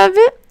 I love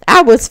it.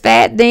 I was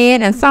fat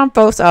then, and some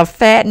folks are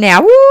fat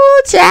now."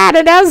 Woo, child,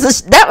 and that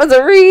was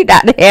a read,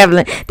 Dr.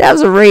 Heavenly. That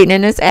was a reading,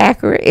 and it's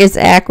accurate. It's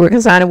accurate,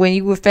 because honey, when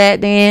you were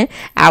fat then,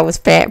 I was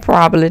fat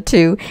probably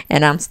too,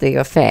 and I'm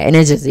still fat, and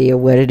it just is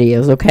what it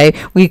is, okay?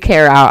 We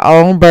carry our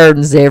own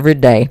burdens every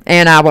day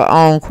and our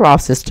own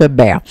crosses to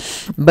bear.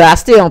 But I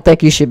still don't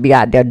think you should be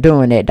out there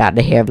doing that,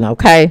 Dr. Heavenly,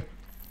 okay?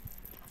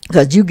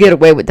 Because you get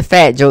away with the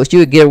fat jokes,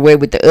 you get away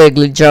with the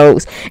ugly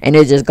jokes, and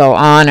it just go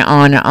on and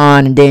on and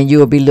on, and then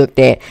you'll be looked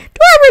at. Do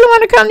I really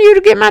want to come to you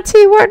to get my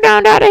teeth worked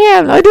down, Dr.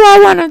 Heaven? Or do I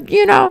want to,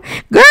 you know,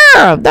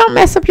 girl, don't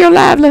mess up your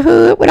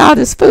livelihood with all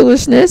this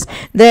foolishness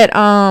that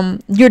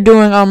you're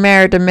doing on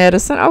Married to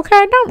Medicine,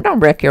 okay? Don't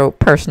wreck your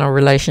personal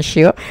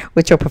relationship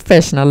with your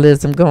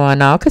professionalism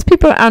going on, because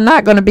people are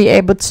not going to be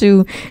able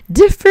to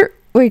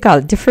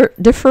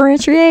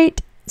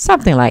differentiate,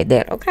 something like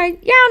that, okay?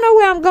 Y'all know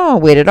where I'm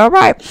going with it, all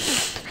right?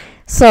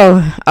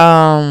 So,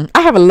 I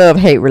have a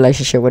love-hate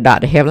relationship with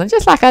Dr. Heavenly,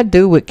 just like I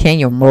do with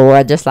Kenya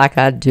Moore, just like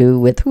I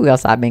do with who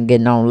else I've been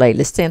getting on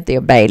lately,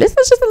 Cynthia Bailey. It's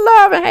just a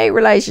love and hate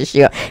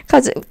relationship.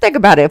 Because think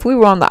about it, if we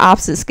were on the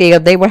opposite scale,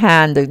 they were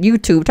behind the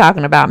YouTube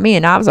talking about me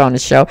and I was on the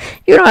show,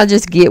 you know, I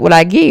just get what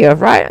I give,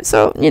 right?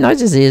 So, you know, it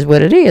just is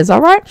what it is, all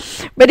right?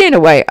 But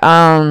anyway,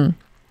 Dr.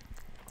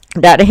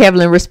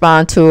 Heavenly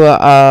responded to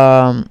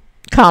a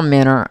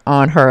commenter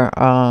on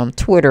her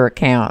Twitter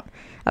account.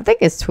 I think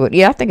it's Twitter.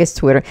 Yeah, I think it's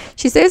Twitter.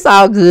 She says, "It's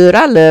all good.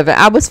 I love it.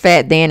 I was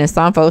fat then, and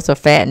some folks are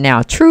fat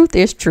now. Truth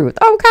is truth."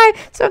 Okay,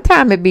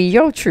 sometimes it be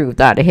your truth,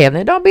 Dr.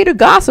 Heaven. It don't be the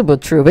gospel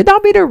truth. It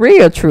don't be the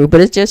real truth, but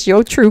it's just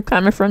your truth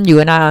coming from you,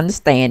 and I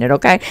understand it.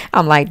 Okay,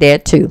 I'm like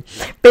that too.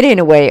 But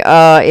anyway,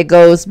 it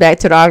goes back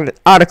to the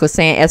article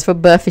saying, as for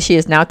Buffy, she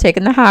is now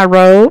taking the high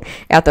road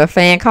after a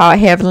fan called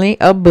Heavenly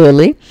a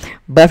bully.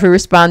 Buffy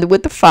responded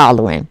with the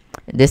following.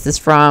 This is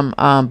from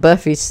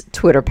Buffy's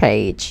Twitter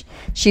page.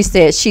 She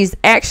said, "She's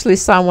actually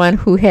someone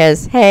who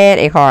has had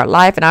a hard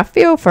life, and I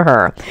feel for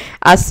her.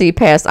 I see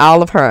past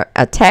all of her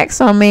attacks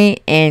on me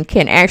and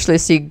can actually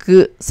see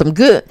some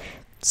good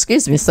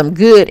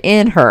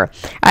in her.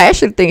 I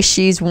actually think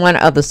she's one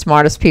of the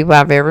smartest people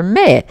I've ever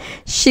met.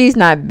 She's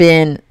not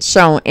been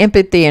shown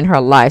empathy in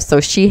her life,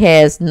 so she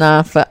has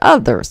none for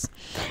others."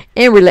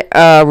 In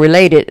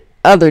related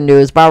other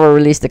news, Barbara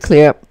released a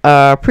clip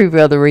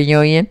preview of the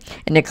reunion.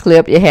 In the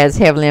clip, it has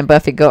Heavenly and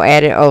Buffy go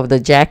at it over the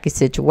Jackie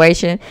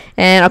situation,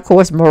 and of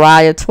course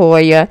Mariah,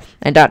 Toya,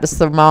 and Dr.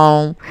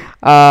 Simone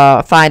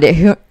find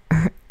it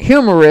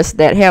humorous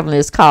that Heavenly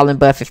is calling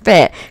Buffy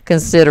fat,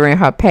 considering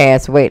her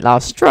past weight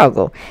loss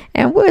struggle.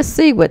 And we'll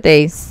see what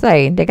they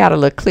say. They got a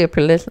little clip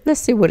here.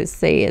 Let's see what it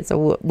says, or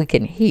what we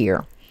can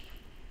hear.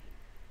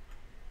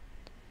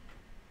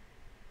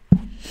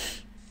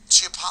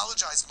 She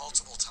apologized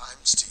multiple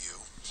times to you.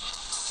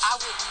 I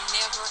would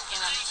never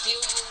in a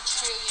billion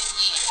trillion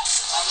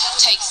years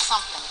take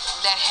something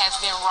that has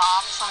been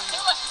robbed from me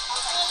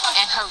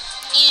and hurt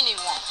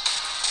anyone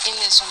in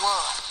this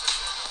world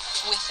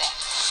with that.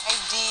 I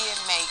did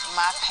make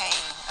my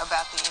pain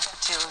about the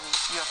infertility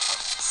your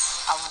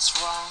purpose. I was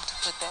wrong to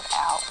put that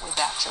out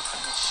without your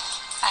permission.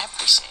 I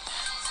appreciate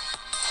that.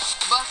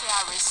 Buffy,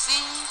 I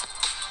received,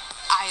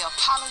 I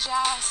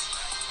apologize,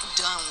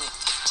 done with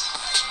it.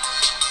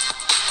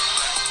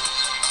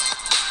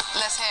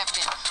 Let's have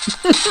dinner.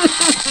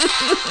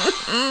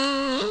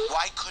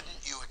 Why couldn't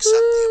you accept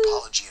the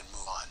apology and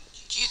move on?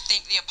 You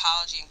think the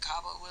apology in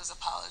Cabo was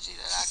apology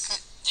that I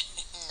could?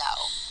 No.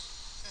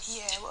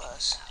 Yeah, it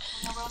was.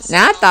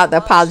 Now, I thought the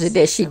apology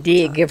that she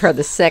did give her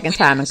the second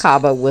time in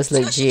Cabo was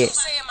legit.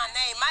 Saying my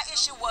name, my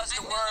issue was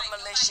the word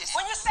malicious.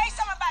 When you say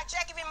something about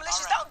Jackie being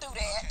malicious, don't do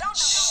that. Don't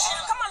do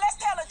that. Come on, let's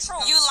tell the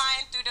truth. You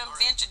lying through them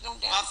dentures, them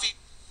down. Buffy,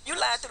 You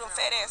lied through them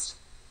fat ass.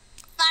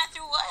 Lying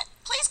through what?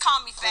 Please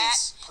call me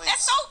fat. Please,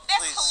 That's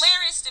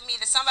hilarious to me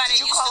that somebody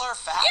did you used call to. her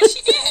fat? Yeah,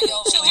 she did. She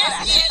just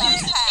did.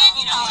 And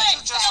you know what?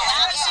 You just She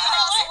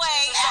lost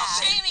weight.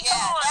 Jamie, come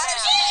on.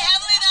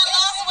 Heavily done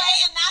lost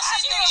weight, and now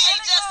she's doing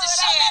shit just to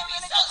share.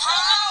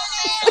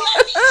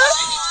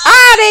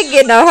 They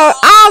getting on her,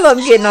 all of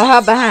them getting on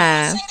her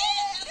behind.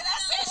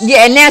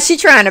 Yeah, and now she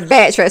trying to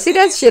backtrack. See,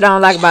 that's shit I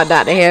don't like about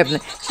Dr. Heavenly.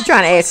 She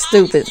trying to act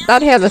stupid.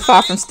 Dr. Heavenly's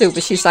far from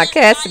stupid. She's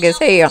sarcastic as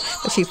hell,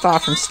 but she far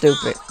from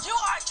stupid. You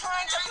are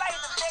trying to play the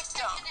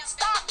victim.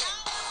 Stop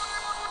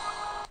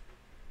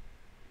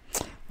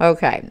it.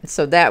 Okay,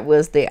 so that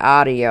was the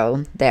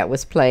audio that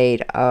was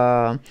played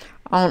on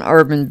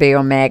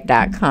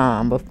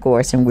urbanbellmag.com, of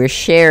course, and we're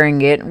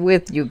sharing it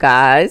with you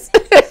guys.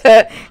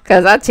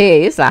 Because I tell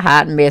you, it's a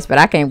hot mess, but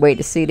I can't wait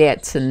to see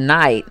that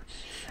tonight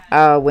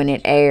when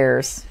it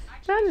airs.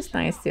 Oh, this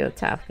thing's still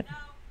talking.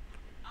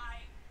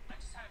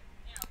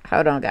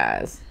 Hold on,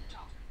 guys.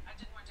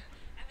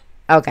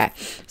 Okay,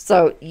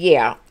 so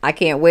yeah, I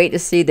can't wait to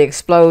see the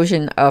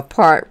explosion of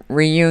part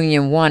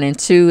reunion 1 and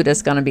 2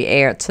 that's going to be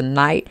aired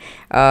tonight.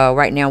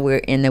 Right now we're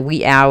in the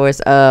wee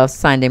hours of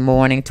Sunday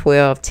morning,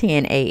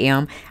 12:10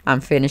 a.m. I'm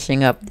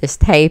finishing up this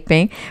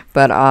taping,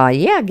 but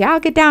yeah,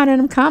 y'all get down in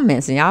them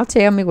comments and y'all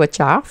tell me what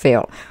y'all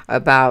felt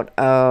about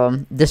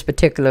this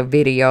particular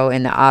video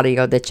and the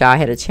audio that y'all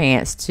had a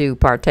chance to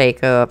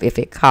partake of. If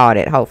it caught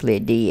it, hopefully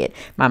it did.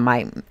 My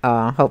mic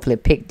hopefully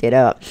picked it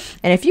up.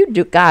 And if you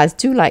guys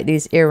do like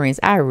these earrings,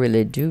 I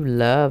really do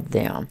love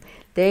them.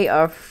 They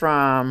are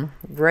from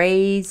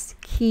Ray's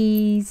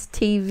Keys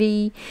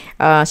TV.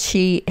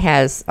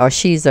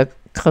 She's a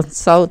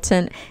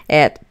consultant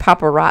at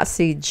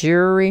Paparazzi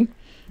Jewelry,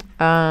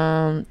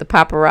 the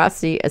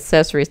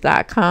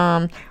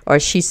paparazziaccessories.com, or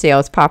she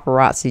sells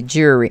paparazzi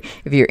jewelry.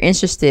 If you're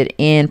interested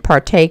in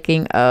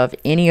partaking of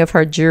any of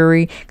her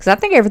jewelry, because I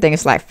think everything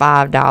is like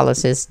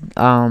 $5. It's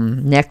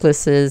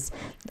necklaces,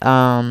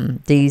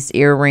 these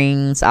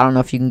earrings. I don't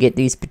know if you can get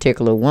these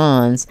particular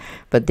ones,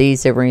 but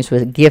these earrings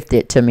were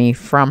gifted to me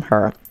from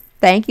her.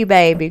 Thank you,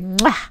 baby.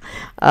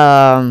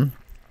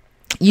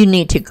 You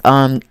need to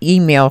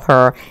email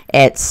her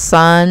at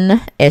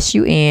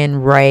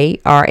Ray,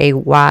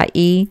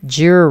 R-A-Y-E,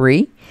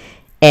 jewelry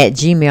at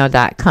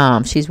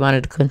gmail.com. She's one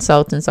of the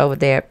consultants over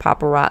there at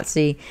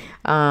Paparazzi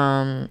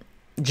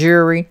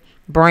Jewelry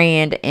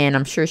brand, and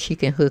I'm sure she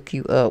can hook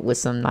you up with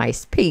some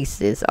nice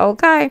pieces.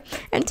 Okay,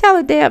 and tell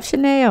her Deb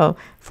Chanel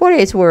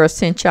 48's World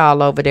sent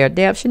y'all over there.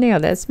 Deb Chanel,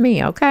 that's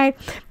me. Okay,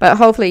 but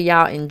hopefully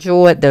y'all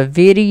enjoyed the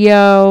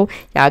video.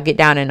 Y'all get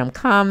down in them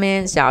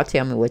comments, y'all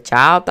tell me what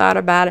y'all thought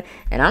about it.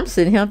 And I'm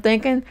sitting here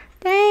thinking,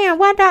 damn,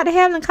 why Dr.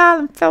 Helen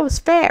calling folks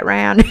fat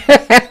around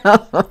there?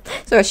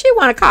 So if she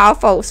want to call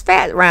folks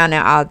fat around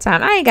there all the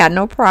time, I ain't got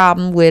no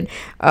problem with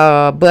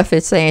Buffy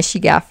saying she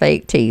got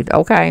fake teeth,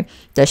 okay?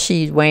 That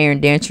she's wearing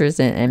dentures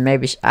and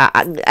maybe,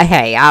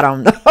 hey, I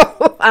don't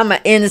know. I'm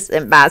an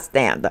innocent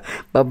bystander.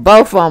 But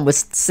both of them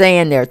was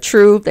saying their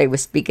truth. They were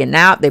speaking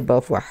out. They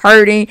both were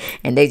hurting,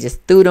 and they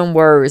just threw them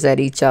words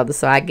at each other.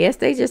 So I guess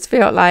they just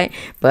felt like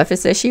Buffy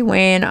said she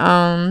wearing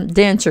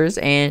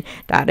dentures, and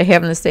Dr.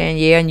 Heaven is saying,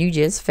 yeah, and you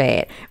just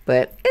fat.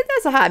 But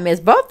that's a hot mess.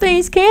 Both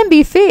things can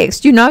be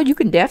fixed. You know, you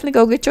can definitely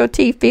go get your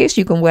teeth fixed.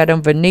 You can wear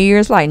them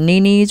veneers like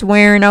Nene's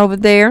wearing over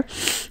there.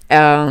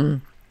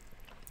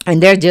 And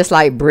they're just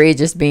like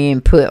bridges being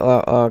put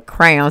or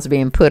crowns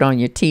being put on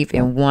your teeth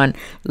in one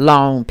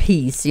long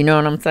piece. You know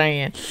what I'm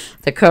saying?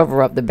 To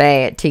cover up the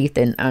bad teeth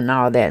and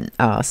all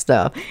that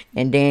stuff.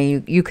 And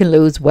then you can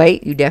lose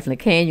weight. You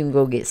definitely can. You can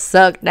go get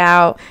sucked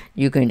out.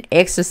 You can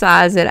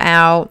exercise it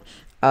out.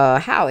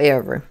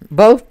 However,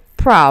 both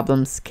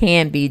problems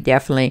can be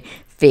definitely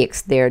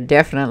fixed. They're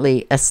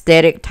definitely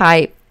aesthetic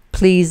type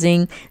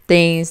pleasing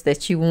things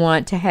that you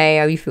want to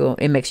have. You feel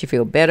it makes you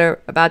feel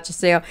better about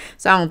yourself.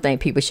 So I don't think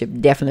people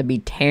should definitely be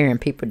tearing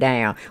people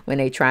down when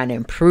they trying to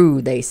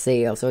improve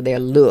themselves or their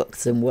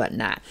looks and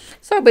whatnot.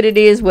 So, but it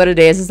is what it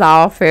is. It's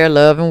all fair,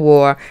 love, and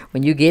war.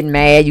 When you get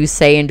mad, you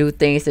say and do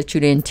things that you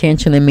didn't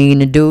intentionally mean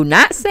to do.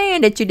 Not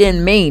saying that you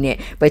didn't mean it,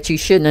 but you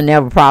shouldn't have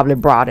never probably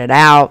brought it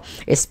out,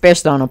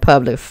 especially on a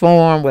public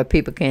forum where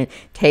people can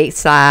take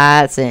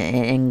sides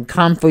and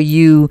come for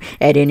you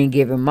at any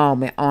given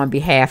moment on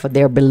behalf of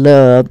their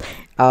beloved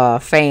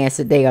fans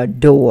that they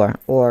adore,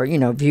 or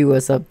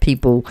viewers of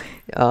people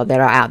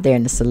that are out there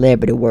in the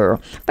celebrity world.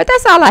 But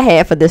that's all I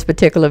had for this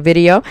particular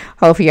video.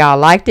 Hope y'all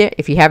liked it.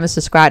 If you haven't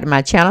subscribed to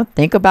my channel,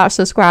 think about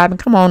subscribing.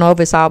 Come on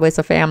over. It's always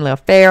a family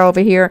affair over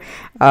here.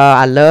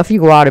 I love for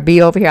you all to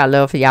be over here. I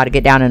love for y'all to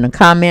get down in the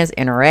comments,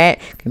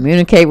 interact,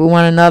 communicate with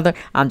one another.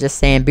 I'm just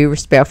saying, be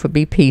respectful,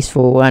 be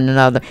peaceful with one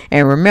another,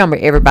 and remember,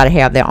 everybody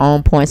have their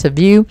own points of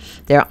view,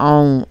 their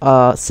own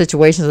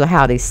situations of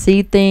how they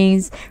see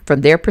things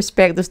from their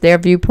perspectives, their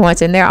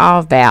viewpoints, and they're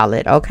all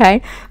valid.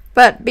 Okay,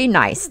 but be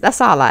nice.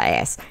 That's all I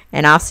ask,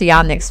 and I'll see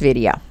y'all next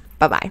video.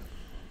 Bye bye.